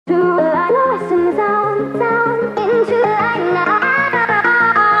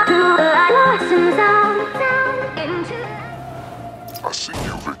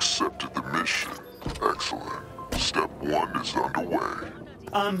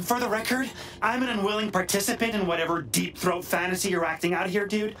For the record, I'm an unwilling participant in whatever deep throat fantasy you're acting out here,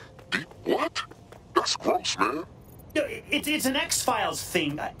 dude. Deep what? That's gross, man. It's an X-Files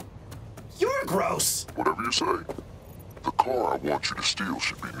thing. You're gross. Whatever you say. The car I want you to steal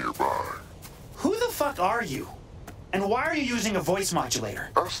should be nearby. Who the fuck are you? And why are you using a voice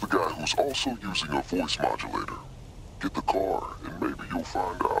modulator? Ask the guy who's also using a voice modulator. Get the car, and maybe you'll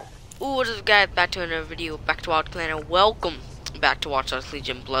find out. Ooh, what is up, guys? Back to another video. Back to Wild Clan, and welcome back to Watch Dogs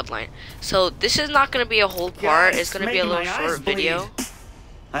Legion Bloodline. So this is not going to be a whole part. It's going to be a little short video.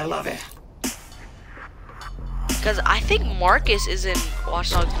 I love it. Because I think Marcus is in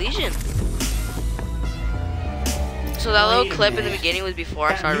Watch Dogs Legion. So that little clip in the beginning was before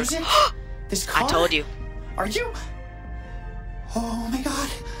I started. This car? I told you. Are you? Oh my god.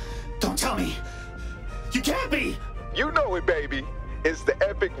 Don't tell me. You can't be. You know it, baby. It's the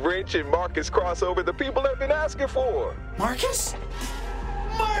epic Wrench and Marcus crossover the people have been asking for. Marcus?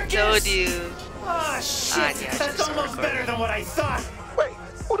 Marcus! Told you. Oh shit. That's almost better than what I thought. Wait,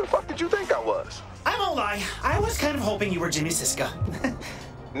 who the fuck did you think I was? I won't lie. I was kind of hoping you were Jimmy Siska.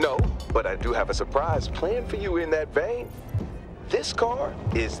 No, but I do have a surprise planned for you in that vein. This car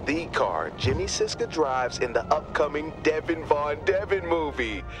is the car Jimmy Siska drives in the upcoming Devin Von Devin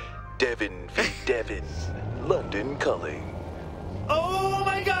movie. Devin v. Devin, London Calling. Oh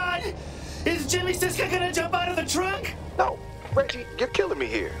my god! Is Jimmy Siska gonna jump out of the trunk? No, Reggie, you're killing me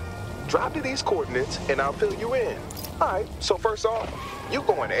here. Drive to these coordinates and I'll fill you in. Alright, so first off, you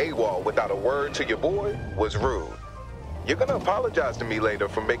going AWOL without a word to your boy was rude. You're gonna apologize to me later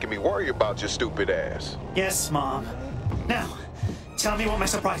for making me worry about your stupid ass. Yes, Mom. Now, tell me what my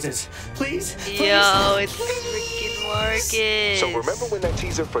surprise is. Please? Yo, it's freaking Marcus. So remember when that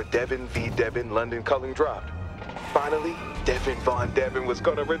teaser for Devin v. Devin London Calling dropped? Finally, Devin Von Devin was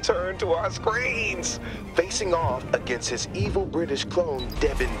gonna return to our screens, facing off against his evil British clone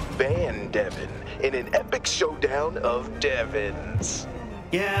Devin Van Devin in an epic showdown of Devins.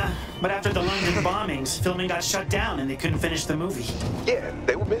 Yeah, but after the London bombings, filming got shut down and they couldn't finish the movie. Yeah,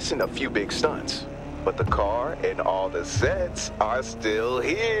 they were missing a few big stunts, but the car and all the sets are still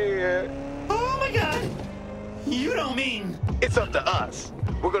here. Oh my god! You don't mean... It's up to us.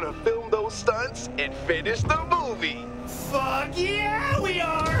 We're gonna film those stunts and finish the movie. Fuck yeah, we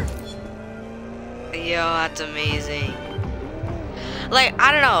are! Yo, that's amazing. Like,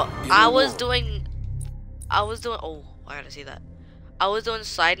 I don't know. I was doing, oh, I gotta see that. I was doing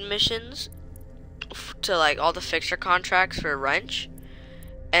side missions to like all the fixture contracts for Wrench,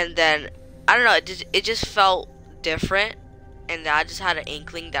 and then I don't know, it just felt different, and I just had an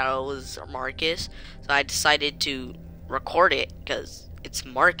inkling that it was Marcus, so I decided to record it because it's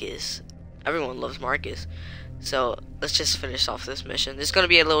Marcus. Everyone loves Marcus. So let's just finish off this mission. This is gonna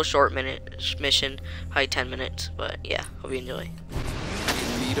be a little short mission, probably 10 minutes, but yeah, hope you enjoy.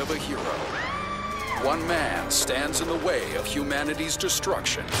 In need of a hero. One man stands in the way of humanity's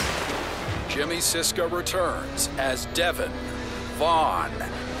destruction. Jimmy Siska returns as Devin Von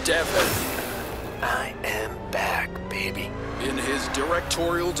Devin. I am back, baby. In his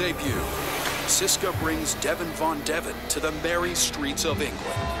directorial debut, Siska brings Devin Von Devin to the merry streets of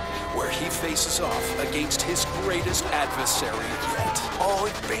England, where he faces off against his greatest adversary yet. I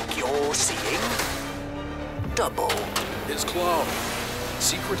think you're seeing double. His clone,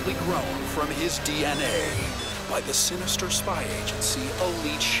 secretly grown from his DNA by the sinister spy agency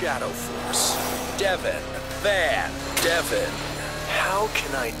Elite Shadow Force. Devin Van Devin. How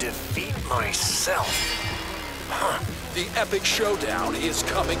can I defeat myself? Huh. The epic showdown is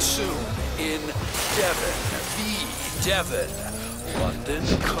coming soon in Devin v. Devin, London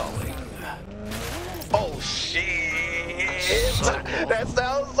Calling. Oh shit! That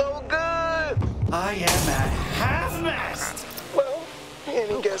sounds so good! I am at half-mast! Well,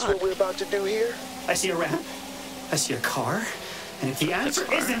 any guess what we're about to do here? I see a ramp, I see a car, and if the answer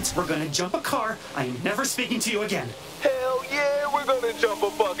isn't, we're gonna jump a car, I am never speaking to you again. Hell yeah, we're gonna jump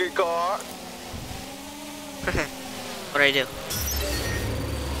a fucking car! What'd I do?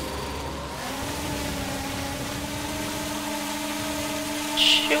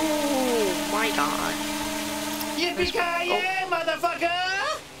 Oh my god. Yippee-ki-yay,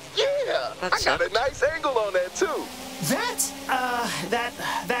 motherfucker! Yeah, That I got a sucked. nice angle on that too.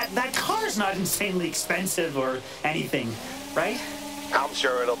 That car's not insanely expensive or anything, right? I'm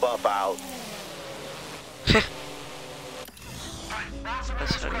sure it'll buff out.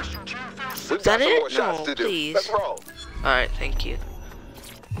 That's funny. We've Is that got some it? more shots No, to do. please. Let's roll. Alright, thank you.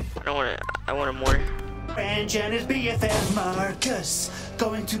 I want more. Wrench and his BFF Marcus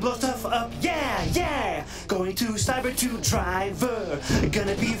going to blow stuff up, yeah. Going to Cyber 2 Driver,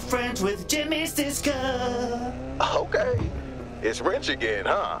 gonna be friends with Jimmy Siska. Okay. It's wrench again,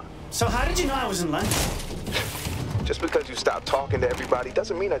 huh? So how did you know I was in London? Just because you stopped talking to everybody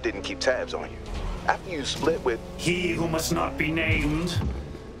doesn't mean I didn't keep tabs on you. After you split with... He who must not be named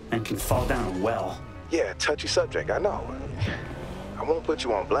and can fall down a well. Yeah, touchy subject, I know. I won't put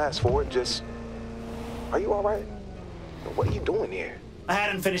you on blast for it, just... Are you alright? What are you doing here? I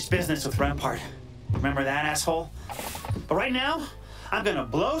had unfinished business with Rampart. Remember that, asshole? But right now, I'm gonna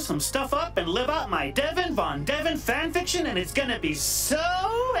blow some stuff up and live out my Devin Von Devin fanfiction, and it's gonna be so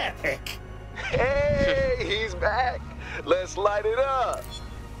epic. Hey, he's back. Let's light it up.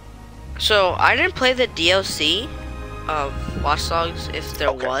 So I didn't play the DLC of Watch Dogs. If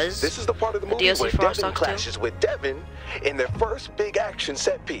there was, this is the part of the movie DLC where for Watch Devin Dogs 2? clashes with Devin in their first big action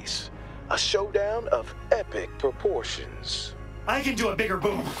set piece. A showdown of epic proportions. I can do a bigger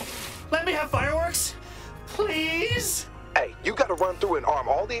boom. Let me have fireworks, please. Hey, you gotta run through and arm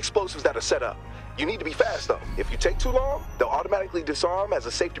all the explosives that are set up. You need to be fast though. If you take too long, they'll automatically disarm as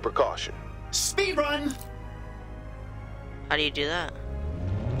a safety precaution. Speed run. How do you do that?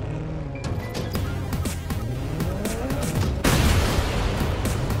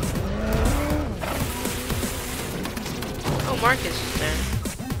 Oh, Marcus is there.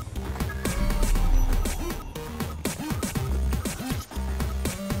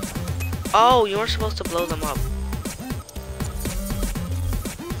 Oh, you were supposed to blow them up.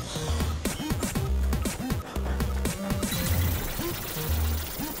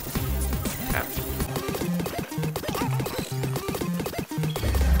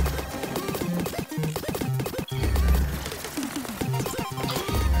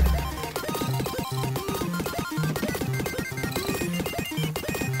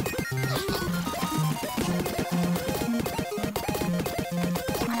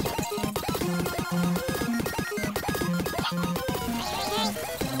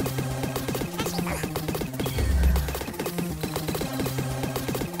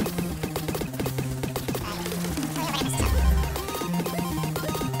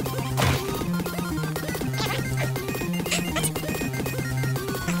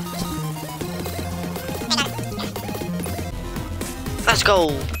 Let's go!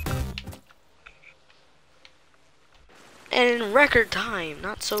 And in record time,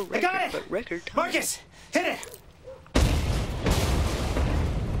 not so record, got it! but record time. Marcus, hit it.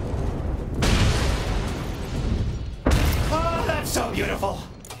 Oh, that's so beautiful.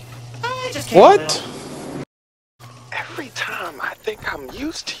 I just can't. What? Every time I think I'm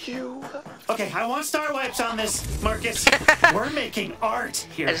used to you. Okay, I want star wipes on this, Marcus. We're making art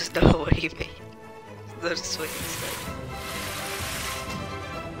here. I just know what he made. That's what he said.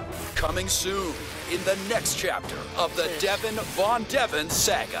 Coming soon in the next chapter of the Devin Von Devin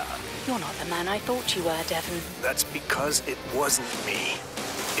saga. You're not the man I thought you were, Devin. That's because it wasn't me.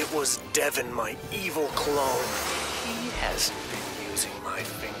 It was Devin, my evil clone. He hasn't been using my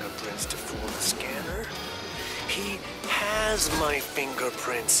fingerprints to fool the scanner. He has my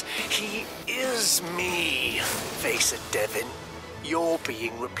fingerprints. He is me. Face it, Devin. You're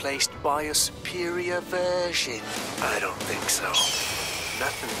being replaced by a superior version. I don't think so.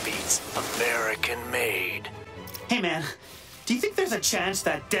 Nothing beats American-made. Hey man, do you think there's a chance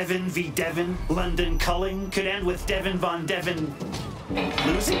that Devin v. Devin, London Culling, could end with Devin Von Devin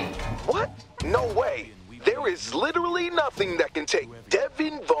losing? What? No way. There is literally nothing that can take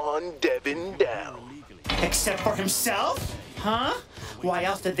Devin Von Devin down. Except for himself? Huh? Why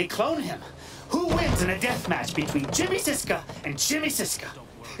else did they clone him? Who wins in a death match between Jimmy Siska and Jimmy Siska?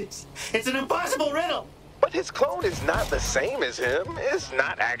 It's an impossible riddle. But his clone is not the same as him. It's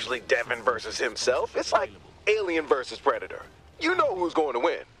not actually Devin versus himself. It's like Alien versus Predator. You know who's going to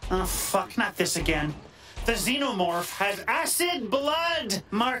win. Oh, fuck, not this again. The xenomorph has acid blood,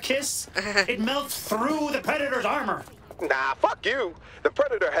 Marcus. It melts through the Predator's armor. Nah, fuck you. The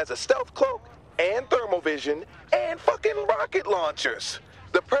Predator has a stealth cloak and thermal vision and fucking rocket launchers.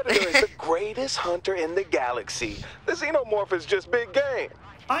 The Predator is the greatest hunter in the galaxy. The xenomorph is just big game.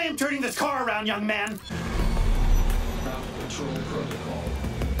 I am turning this car around, young man.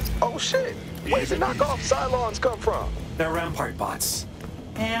 Oh shit, where's the knockoff Cylons come from? They're Rampart bots.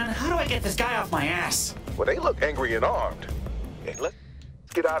 And how do I get this guy off my ass? Well, they look angry and armed. Hey, let's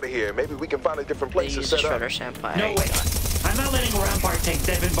get out of here. Maybe we can find a different They place to use the set up. Shredder Senpai. No way. I'm not letting Rampart take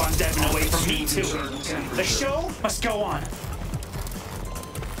Devin Von Devin away from me, too. The show must go on.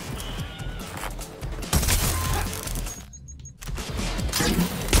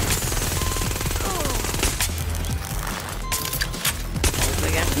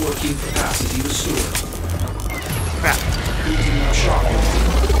 Again. Working capacity restored. Crap. Shock.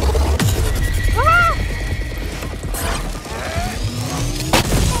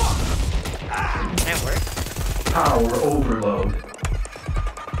 That worked. Power overload.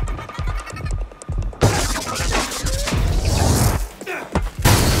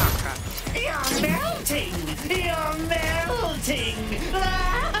 You're melting! You're melting!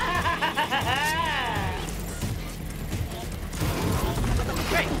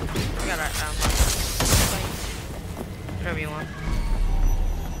 Great. We got our whatever you want.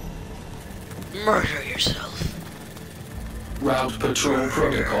 Murder yourself. Route patrol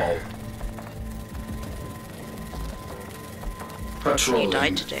protocol. Patrolling. You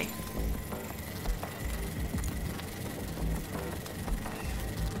died today.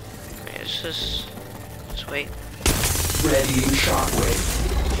 Okay, let's wait. Readying shockwave.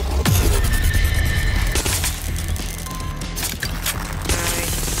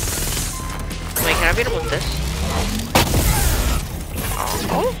 Wait, can I beat him with this?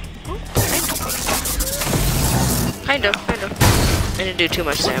 Oh. Kind of. I didn't do too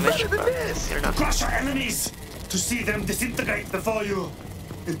much damage, but good enough. Crush your enemies! To see them disintegrate before you!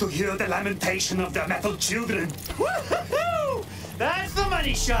 And to hear the lamentation of their metal children! Woo-hoo-hoo! That's the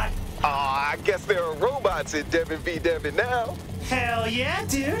money shot! Aw, I guess there are robots in Devin v. Devin now. Hell yeah,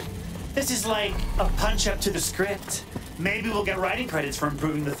 dude! This is like a punch up to the script. Maybe we'll get writing credits for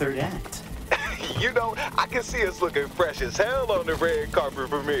improving the third act. You know, I can see us looking fresh as hell on the red carpet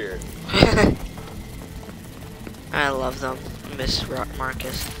premiere. I love them, Miss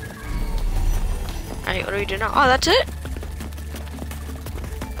Marcus. Alright, what do we do now? Oh, that's it?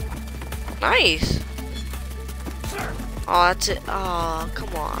 Nice. Oh, that's it. Oh,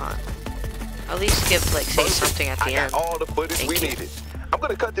 come on. At least give, like, say something at the I end. got all the footage we needed. I'm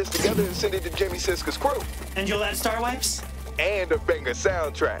gonna cut this together and send it to Jimmy Siska's crew. And you'll add Star Wipes? And a banger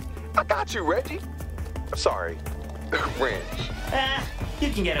soundtrack. I got you, Reggie. Sorry, Wrench.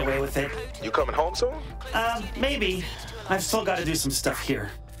 You can get away with it. You coming home soon? Maybe. I've still got to do some stuff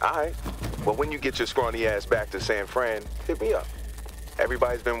here. Alright. Well, when you get your scrawny ass back to San Fran, hit me up.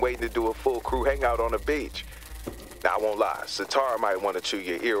 Everybody's been waiting to do a full crew hangout on the beach. Now, I won't lie, Satara might want to chew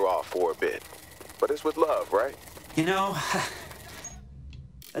your ear off for a bit. But it's with love, right? You know,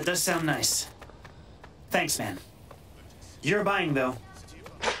 that does sound nice. Thanks, man. You're buying, though.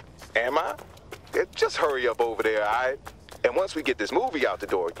 Am I? Just hurry up over there, alright? And once we get this movie out the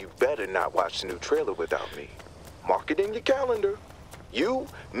door, you better not watch the new trailer without me. Mark it in your calendar. You,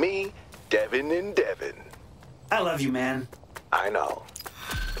 me, Devin, and Devin. I love you, man. I know.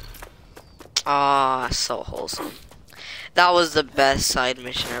 Ah, so wholesome. That was the best side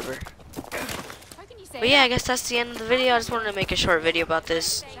mission ever. But yeah, I guess that's the end of the video. I just wanted to make a short video about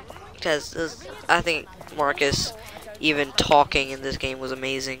this because I think Marcus even talking in this game was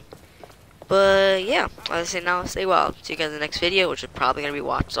amazing. But yeah, as I say now, stay well. See you guys in the next video, which is probably gonna be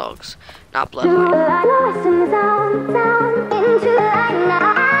Watch Dogs, not Bloodline.